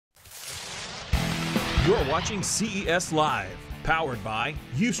You're watching CES Live, powered by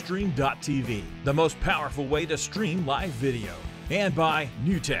Ustream.tv, the most powerful way to stream live video, and by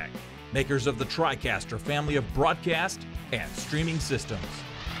NewTek, makers of the TriCaster family of broadcast and streaming systems.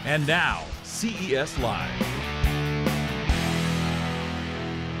 And now, CES Live.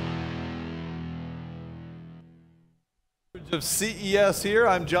 Of CES here.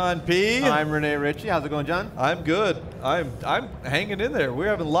 I'm John P. I'm Renee Ritchie. How's it going, John? I'm good. I'm hanging in there. We're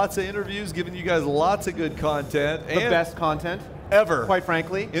having lots of interviews, giving you guys lots of good content. The best content ever, quite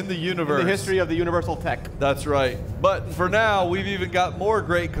frankly, in the universe. In the history of the universal tech. That's right. But for now, we've even got more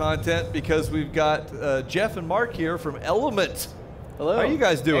great content because we've got Jeff and Mark here from Element. Hello. How are you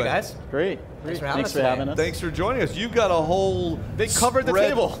guys doing? Hey guys. Great. Thanks for having us. Thanks for joining us. You've got a whole They covered the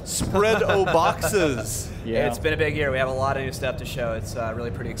table. Spread o boxes. Yeah. It's been a big year. We have a lot of new stuff to show. It's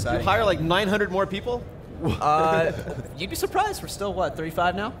really pretty exciting. You hire like 900 more people? You'd be surprised. We're still, what,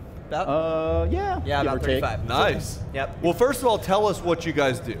 35 now? About? Yeah, about 35. Nice. Yep. Well, first of all, tell us what you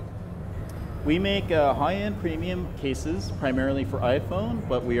guys do. We make high-end premium cases primarily for iPhone,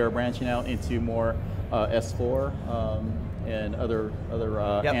 but we are branching out into more S4 and other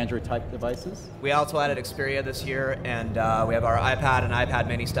Android type devices. We also added Xperia this year, and we have our iPad and iPad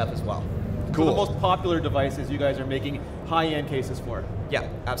mini stuff as well. Cool. So the most popular devices you guys are making high-end cases for. Yeah,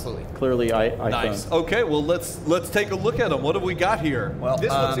 absolutely. Clearly iPhone. Nice. Okay, well let's take a look at them. What have we got here? Well,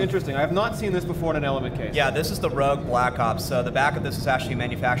 this looks interesting. I have not seen this before in an Element case. Yeah, this is the Rogue Black Ops. So the back of this is actually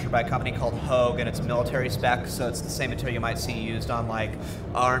manufactured by a company called Hogue, and it's military spec, so it's the same material you might see used on like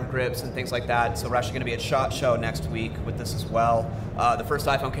arm grips and things like that. So we're actually going to be at SHOT Show next week with this as well. The first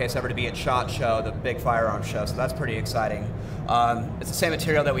iPhone case ever to be at SHOT Show, the big firearm show, so that's pretty exciting. It's the same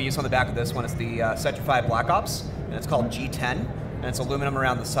material that we use on the back of this one. It's the Sector 5 Black Ops, and it's called G10. And it's aluminum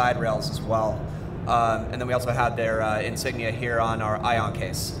around the side rails as well. And then we also have their insignia here on our Ion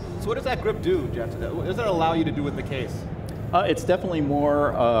case. So what does that grip do, Jeff? What does that allow you to do with the case? It's definitely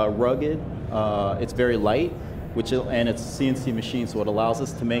more rugged. It's very light, and it's a CNC machine, so it allows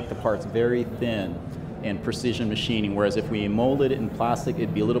us to make the parts very thin and precision machining, whereas if we molded it in plastic,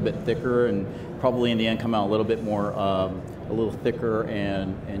 it'd be a little bit thicker and probably in the end come out a little bit more, a little thicker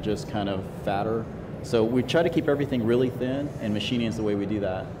and just kind of fatter. So we try to keep everything really thin, and machining is the way we do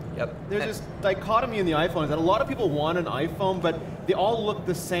that. Yep. There's this dichotomy in the iPhone, is that a lot of people want an iPhone, but they all look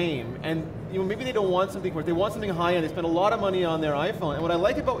the same. And maybe they don't want something, they want something high-end, they spend a lot of money on their iPhone. And what I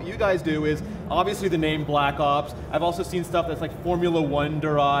like about what you guys do is, obviously the name Black Ops. I've also seen stuff that's like Formula One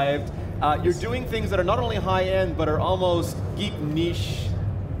derived. You're doing things that are not only high-end, but are almost geek niche,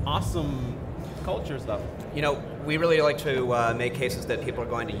 awesome culture stuff. You know, we really like to make cases that people are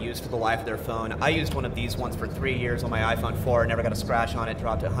going to use for the life of their phone. I used one of these ones for 3 years on my iPhone 4, never got a scratch on it,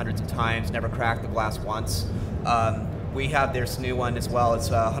 dropped it hundreds of times, never cracked the glass once. We have this new one as well. It's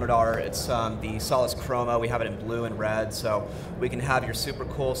 $100. It's the Solace Chroma. We have it in blue and red, so we can have your super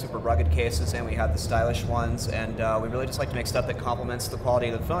cool, super rugged cases, and we have the stylish ones. And we really just like to make stuff that complements the quality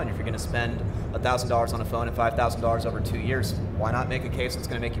of the phone. If you're going to spend $1,000 on a phone and $5,000 over 2 years, why not make a case that's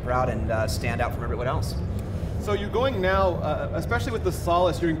going to make you proud and stand out from everyone else? So you're going now, especially with the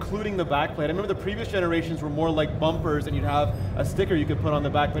Solace, you're including the backplate. I remember the previous generations were more like bumpers, and you'd have a sticker you could put on the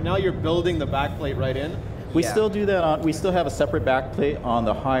back, but now you're building the backplate right in. We still do that. We still have a separate backplate on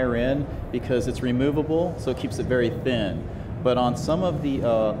the higher end because it's removable, so it keeps it very thin. But on some of the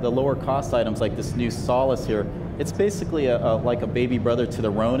lower cost items, like this new Solace here, it's basically like a baby brother to the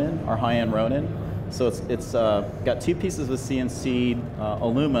Ronin, our high-end Ronin. So it's got two pieces of CNC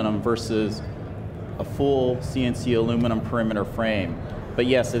aluminum versus a full CNC aluminum perimeter frame. But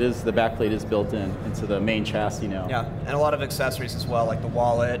yes, it is. The backplate is built into the main chassis now. Yeah, and a lot of accessories as well, like the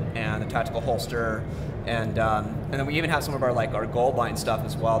wallet and the tactical holster, and then we even have some of our gold line stuff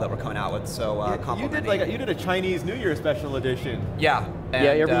as well that we're coming out with. So you did a Chinese New Year special edition. Yeah. And,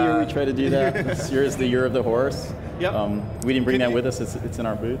 every year we try to do that. This year is the year of the horse. Yep. We didn't bring that with us. It's in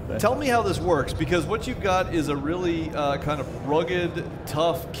our booth. Tell me how this works, because what you've got is a really kind of rugged,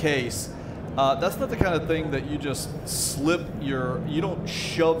 tough case. That's not the kind of thing that you just you don't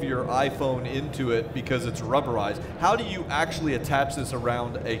shove your iPhone into it because it's rubberized. How do you actually attach this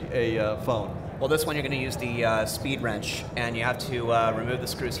around a phone? Well, this one you're going to use the speed wrench, and you have to remove the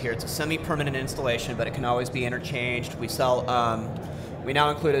screws here. It's a semi-permanent installation, but it can always be interchanged. We now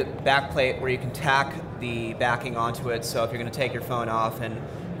include a backplate where you can tack the backing onto it, so if you're going to take your phone off, and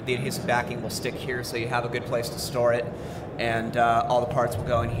the adhesive backing will stick here, so you have a good place to store it. And all the parts will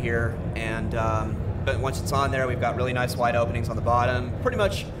go in here, and but once it's on there, we've got really nice wide openings on the bottom. Pretty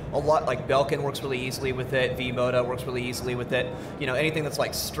much a lot, like Belkin works really easily with it, V-Moda works really easily with it. You know, anything that's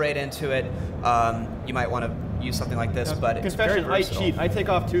like straight into it, you might want to use something like this, but it's very Confession, I versatile. cheat. I take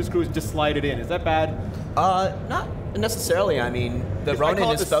off 2 screws, just slide it in. Is that bad? Not necessarily. I mean, the I Ronin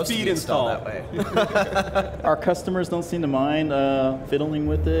call it is the supposed to speed be installed install. that way. Our customers don't seem to mind fiddling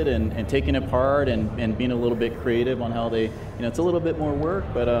with it and taking it apart and being a little bit creative on how they, it's a little bit more work,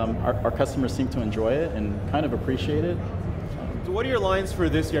 but our customers seem to enjoy it and kind of appreciate it. So what are your lines for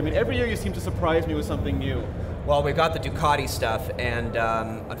this year? I mean, every year you seem to surprise me with something new. Well, we've got the Ducati stuff, and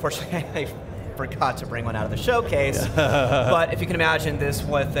unfortunately I forgot to bring one out of the showcase. But if you can imagine this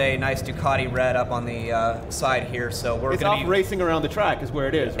with a nice Ducati red up on the side here, so we're It's going off to be racing around the track is where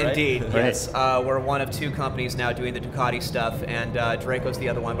it is, right? Indeed, yes. We're one of 2 companies now doing the Ducati stuff, and Draco's the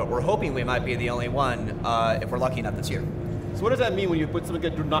other one, but we're hoping we might be the only one if we're lucky enough this year. So what does that mean when you put some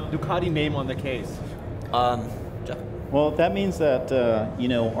Ducati name on the case? Jeff? Well, that means that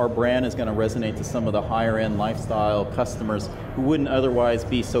our brand is going to resonate to some of the higher end lifestyle customers who wouldn't otherwise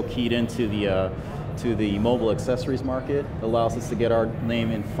be so keyed into the mobile accessories market. It allows us to get our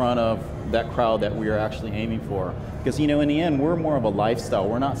name in front of that crowd that we are actually aiming for. Because in the end, we're more of a lifestyle.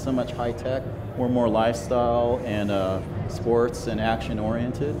 We're not so much high tech. We're more lifestyle and sports and action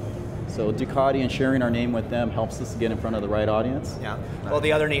oriented. So Ducati and sharing our name with them helps us get in front of the right audience. Yeah. Well,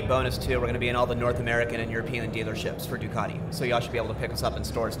 the other neat bonus too, we're going to be in all the North American and European dealerships for Ducati. So y'all should be able to pick us up in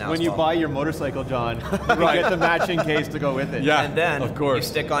stores now. When you buy your motorcycle, John, you get the matching case to go with it. Yeah, and then of course. you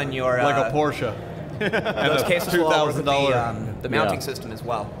stick on your like a Porsche. those cases will all work with $2,000 the mounting system as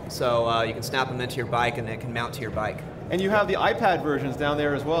well. So you can snap them into your bike, and it can mount to your bike. And you have the iPad versions down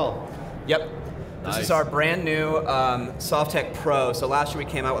there as well. Yep. This is our brand new Softtech Pro. So last year we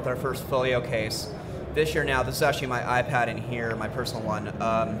came out with our first folio case. This year now, this is actually my iPad in here, my personal one.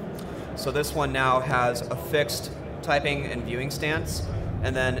 So this one now has a fixed typing and viewing stance.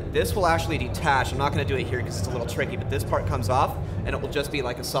 And then this will actually detach. I'm not going to do it here because it's a little tricky, but this part comes off and it will just be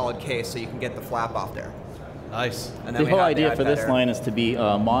like a solid case so you can get the flap off there. Nice. And then The whole idea for this line is to be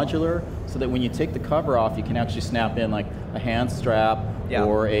modular, so that when you take the cover off, you can actually snap in like a hand strap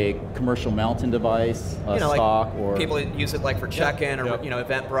or a commercial mounting device, a stock, or people use it like for check-in or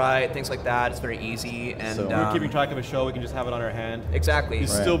Eventbrite, things like that. It's very easy, and So- We're keeping track of a show, we can just have it on our hand. exactly. You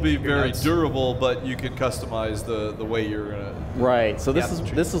still be very nuts. durable, but you can customize the way you're gonna. right. So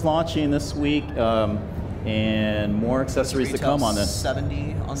this is launching this week, and more accessories to come on this.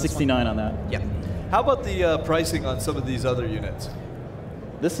 70 on this 69 on that. one? Yep. How about the pricing on some of these other units?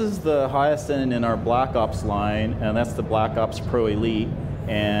 This is the highest end in our Black Ops line, and that's the Black Ops Pro Elite,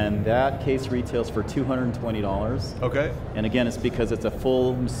 and that case retails for $220. Okay. And again, it's because it's a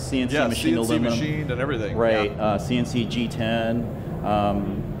full CNC Yeah, machine CNC aluminum. machined and everything. Right, Yeah. CNC G10,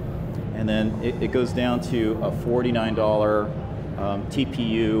 and then it goes down to a $49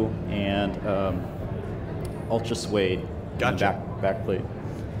 TPU and ultra suede Gotcha. back plate.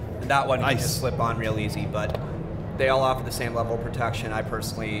 And that one you can Nice. just slip on real easy, but they all offer the same level of protection. I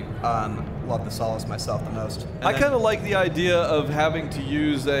personally love the Solace myself the most. And I then- kind of like the idea of having to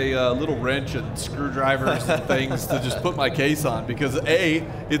use a little wrench and screwdrivers and things to just put my case on, because A,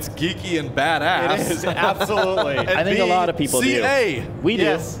 it's geeky and badass. It is, absolutely. And I think a B, lot of people do. CA. We do.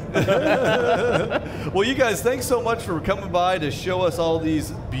 Yes. Well, you guys, thanks so much for coming by to show us all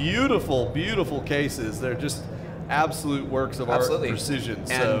these beautiful, beautiful cases. They're just absolute works of art and precision. And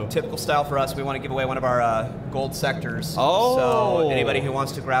So typical style for us, we want to give away one of our gold sectors. Oh. So anybody who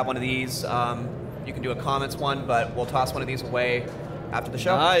wants to grab one of these, you can do a comments one, but we'll toss one of these away after the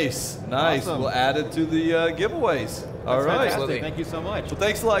show. nice. Awesome. We'll add it to the giveaways. All That's right. fantastic. Absolutely. Thank you so much. Well,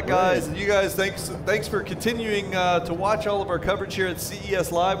 thanks a lot, guys. And you guys, thanks for continuing to watch all of our coverage here at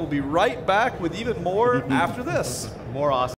CES Live. We'll be right back with even more after this. More awesome.